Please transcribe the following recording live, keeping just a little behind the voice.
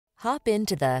Hop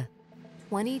into the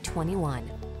 2021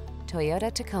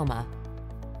 Toyota Tacoma.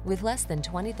 With less than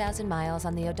 20,000 miles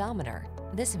on the odometer,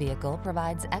 this vehicle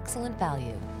provides excellent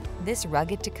value. This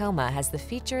rugged Tacoma has the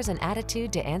features and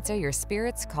attitude to answer your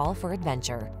spirit's call for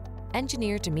adventure.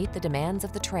 Engineered to meet the demands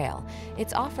of the trail,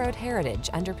 its off-road heritage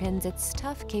underpins its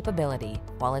tough capability,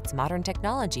 while its modern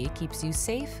technology keeps you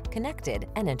safe, connected,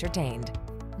 and entertained.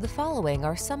 The following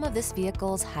are some of this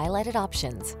vehicle's highlighted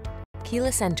options: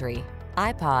 keyless entry,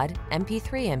 iPod,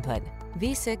 MP3 input,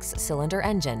 V6 cylinder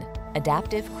engine,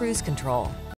 adaptive cruise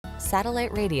control,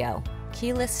 satellite radio,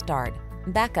 keyless start,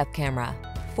 backup camera,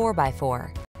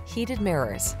 4x4, heated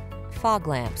mirrors, fog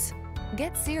lamps.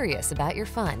 Get serious about your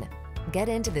fun. Get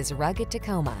into this rugged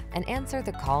Tacoma and answer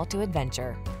the call to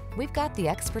adventure. We've got the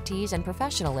expertise and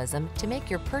professionalism to make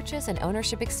your purchase and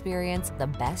ownership experience the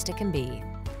best it can be.